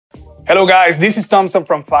Hello guys, this is Thompson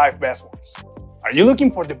from 5 Best Ones. Are you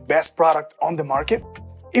looking for the best product on the market?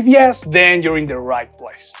 If yes, then you're in the right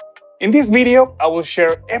place. In this video, I will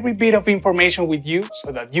share every bit of information with you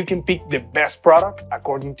so that you can pick the best product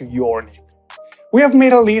according to your need. We have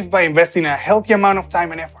made a list by investing a healthy amount of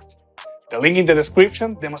time and effort. The link in the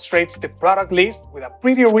description demonstrates the product list with a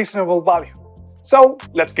pretty reasonable value. So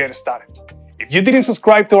let's get started. If you didn't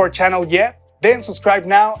subscribe to our channel yet, then subscribe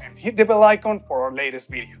now and hit the bell icon for our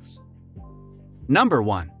latest videos. Number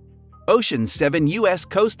 1. Ocean 7 US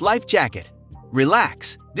Coast Life Jacket.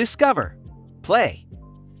 Relax, discover, play.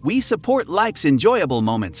 We support life's enjoyable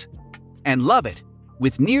moments and love it.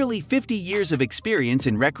 With nearly 50 years of experience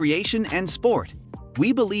in recreation and sport,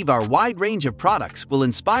 we believe our wide range of products will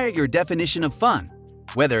inspire your definition of fun,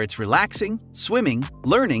 whether it's relaxing, swimming,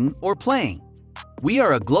 learning, or playing. We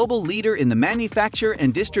are a global leader in the manufacture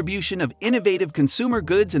and distribution of innovative consumer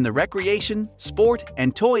goods in the recreation, sport,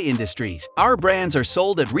 and toy industries. Our brands are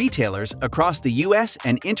sold at retailers across the US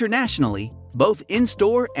and internationally, both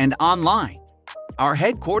in-store and online. Our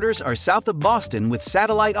headquarters are south of Boston with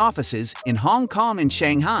satellite offices in Hong Kong and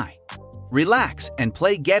Shanghai. Relax and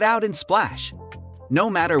play Get Out and Splash. No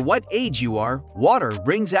matter what age you are, water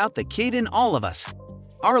brings out the kid in all of us.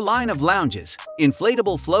 Our line of lounges,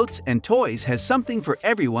 inflatable floats, and toys has something for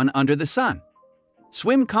everyone under the sun.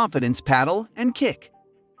 Swim confidence, paddle, and kick.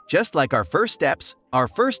 Just like our first steps, our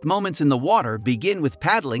first moments in the water begin with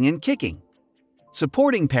paddling and kicking.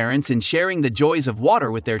 Supporting parents in sharing the joys of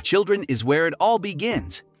water with their children is where it all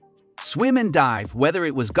begins. Swim and dive, whether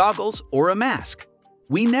it was goggles or a mask.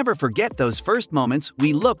 We never forget those first moments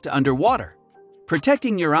we looked underwater.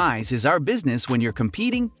 Protecting your eyes is our business when you're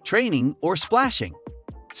competing, training, or splashing.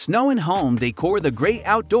 Snow and home decor. The great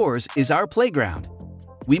outdoors is our playground.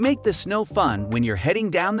 We make the snow fun when you're heading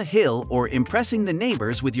down the hill or impressing the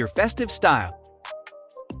neighbors with your festive style.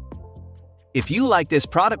 If you like this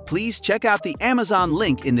product, please check out the Amazon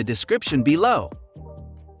link in the description below.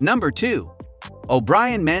 Number 2.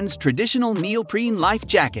 O'Brien Men's Traditional Neoprene Life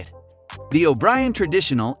Jacket. The O'Brien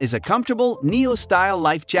Traditional is a comfortable, neo-style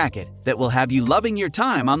life jacket that will have you loving your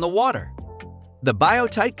time on the water. The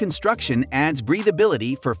bio-tight construction adds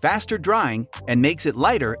breathability for faster drying and makes it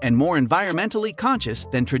lighter and more environmentally conscious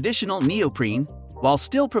than traditional neoprene, while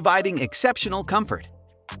still providing exceptional comfort.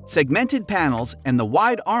 Segmented panels and the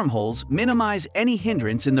wide armholes minimize any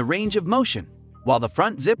hindrance in the range of motion, while the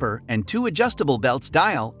front zipper and 2 adjustable belts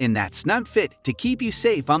dial in that snug fit to keep you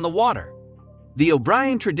safe on the water. The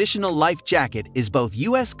O'Brien Traditional Life Jacket is both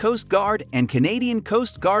US Coast Guard and Canadian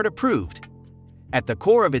Coast Guard approved. At the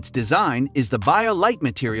core of its design is the BioLite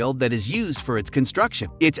material that is used for its construction.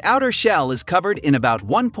 Its outer shell is covered in about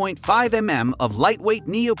 1.5 mm of lightweight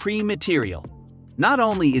neoprene material. Not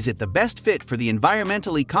only is it the best fit for the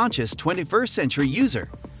environmentally conscious 21st century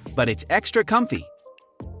user, but it's extra comfy.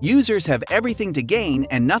 Users have everything to gain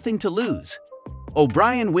and nothing to lose.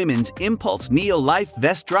 O'Brien Women's Impulse Neo Life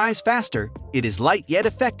Vest dries faster, it is light yet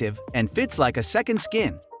effective, and fits like a second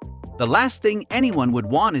skin. The last thing anyone would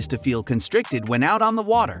want is to feel constricted when out on the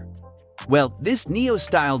water. Well, this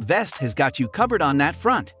neo-styled vest has got you covered on that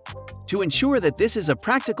front. To ensure that this is a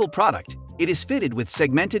practical product, it is fitted with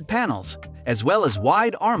segmented panels, as well as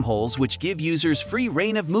wide armholes which give users free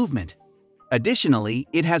reign of movement. Additionally,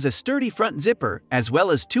 it has a sturdy front zipper as well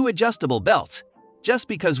as 2 adjustable belts, just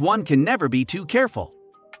because one can never be too careful.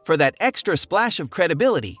 For that extra splash of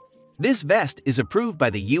credibility, this vest is approved by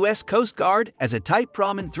the US Coast Guard as a Type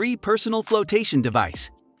Promin 3 personal flotation device.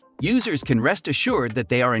 Users can rest assured that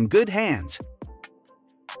they are in good hands.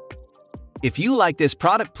 If you like this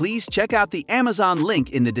product, please check out the Amazon link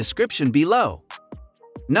in the description below.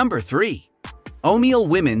 Number 3. O'Neill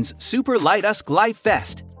Women's SuperLite USCG Life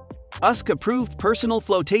Vest. USCG approved personal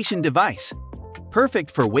flotation device. Perfect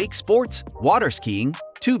for wake sports, water skiing,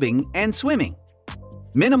 tubing, and swimming.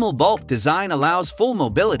 Minimal bulk design allows full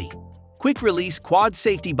mobility. Quick-release quad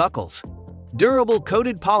safety buckles. Durable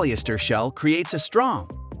coated polyester shell creates a strong.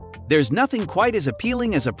 There's nothing quite as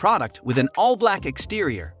appealing as a product with an all-black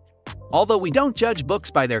exterior. Although we don't judge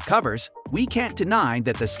books by their covers, we can't deny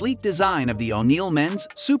that the sleek design of the O'Neill Men's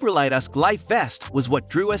SuperLite USCG Life Vest was what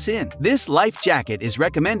drew us in. This life jacket is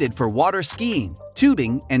recommended for water skiing,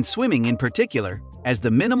 tubing, and swimming in particular, as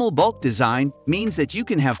the minimal bulk design means that you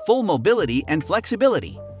can have full mobility and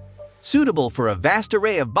flexibility. Suitable for a vast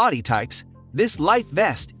array of body types, this life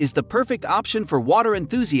vest is the perfect option for water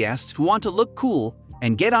enthusiasts who want to look cool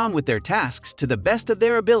and get on with their tasks to the best of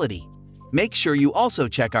their ability. Make sure you also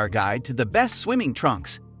check our guide to the best swimming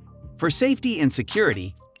trunks. For safety and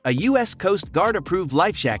security, a US Coast Guard approved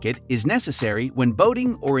life jacket is necessary when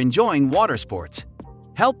boating or enjoying water sports.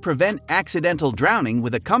 Help prevent accidental drowning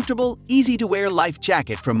with a comfortable, easy-to-wear life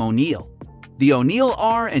jacket from O'Neill. The O'Neill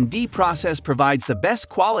R&D process provides the best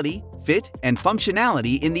quality, fit, and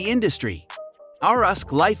functionality in the industry. Our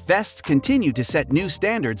USCG Life vests continue to set new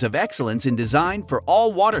standards of excellence in design for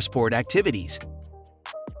all watersport activities.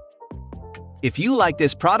 If you like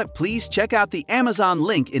this product, please check out the Amazon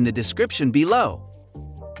link in the description below.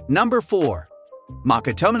 Number 4.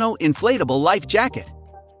 MOCOTONO Inflatable Life Jacket.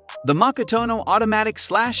 The MOCOTONO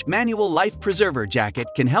automatic/manual life preserver jacket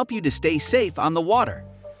can help you to stay safe on the water.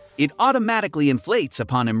 It automatically inflates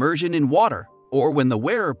upon immersion in water or when the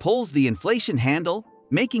wearer pulls the inflation handle,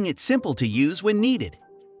 making it simple to use when needed.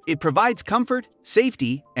 It provides comfort,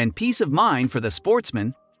 safety, and peace of mind for the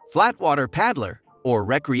sportsman, flatwater paddler, or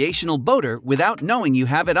recreational boater without knowing you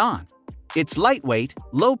have it on. Its lightweight,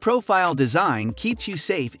 low-profile design keeps you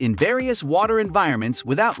safe in various water environments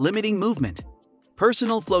without limiting movement.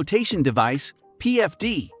 Personal Flotation Device,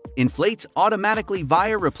 PFD, inflates automatically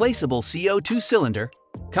via replaceable CO2 cylinder,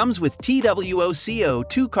 comes with TWO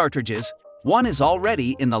CO2 cartridges. One is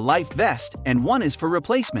already in the life vest and one is for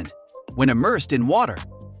replacement when immersed in water,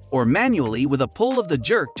 or manually with a pull of the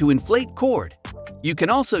jerk to inflate cord. You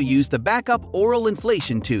can also use the backup oral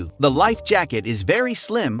inflation tube. The life jacket is very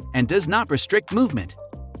slim and does not restrict movement.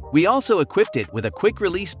 We also equipped it with a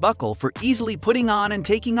quick-release buckle for easily putting on and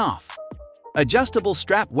taking off. Adjustable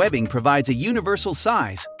strap webbing provides a universal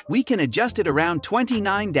size. We can adjust it around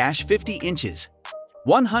 29-50 inches.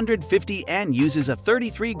 150N uses a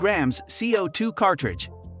 33 grams CO2 cartridge.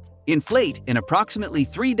 Inflate in approximately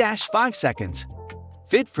 3-5 seconds.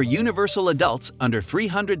 Fit for universal adults under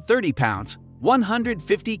 330 pounds,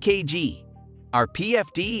 150 kg. Our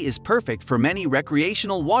PFD is perfect for many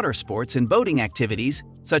recreational water sports and boating activities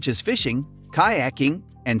such as fishing, kayaking,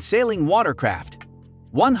 and sailing watercraft.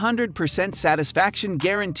 100% satisfaction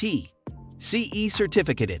guarantee. CE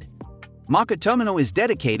certificated. MOCOTONO is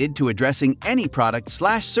dedicated to addressing any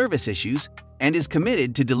product/service issues and is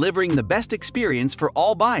committed to delivering the best experience for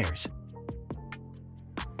all buyers.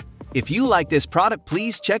 If you like this product,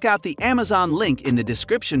 please check out the Amazon link in the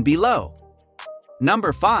description below.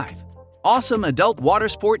 Number 5. Awesome Adult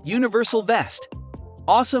Watersport Universal Vest.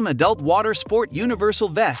 Awesome Adult Watersport Universal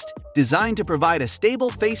Vest, designed to provide a stable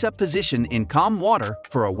face-up position in calm water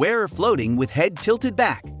for a wearer floating with head tilted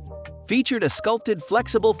back. Featured a sculpted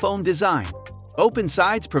flexible foam design. Open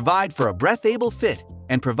sides provide for a breathable fit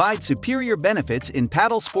and provide superior benefits in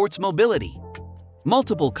paddle sports mobility.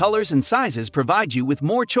 Multiple colors and sizes provide you with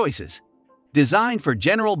more choices. Designed for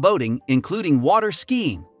general boating, including water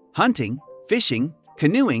skiing, hunting, fishing,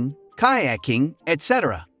 canoeing, kayaking,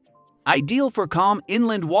 etc. Ideal for calm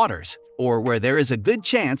inland waters or where there is a good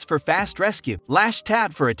chance for fast rescue. Lash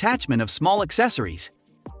tab for attachment of small accessories.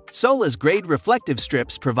 Sola's grade reflective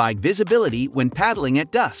strips provide visibility when paddling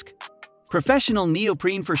at dusk. Professional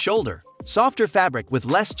neoprene for shoulder, softer fabric with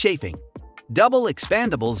less chafing. Double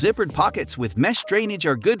expandable zippered pockets with mesh drainage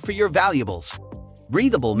are good for your valuables.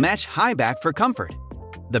 Breathable mesh high back for comfort.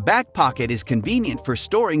 The back pocket is convenient for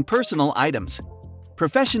storing personal items.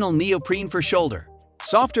 Professional neoprene for shoulder,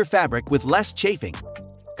 softer fabric with less chafing.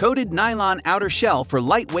 Coated nylon outer shell for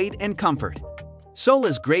lightweight and comfort.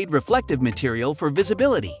 Sola's grade reflective material for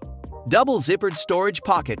visibility. Double zippered storage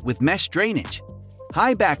pocket with mesh drainage.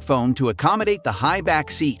 High back foam to accommodate the high back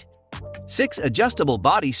seat. 6 adjustable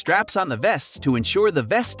body straps on the vests to ensure the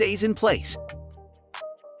vest stays in place.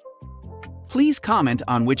 Please comment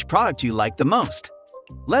on which product you like the most.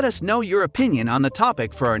 Let us know your opinion on the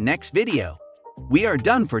topic for our next video. We are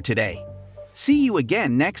done for today. See you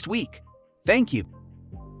again next week. Thank you.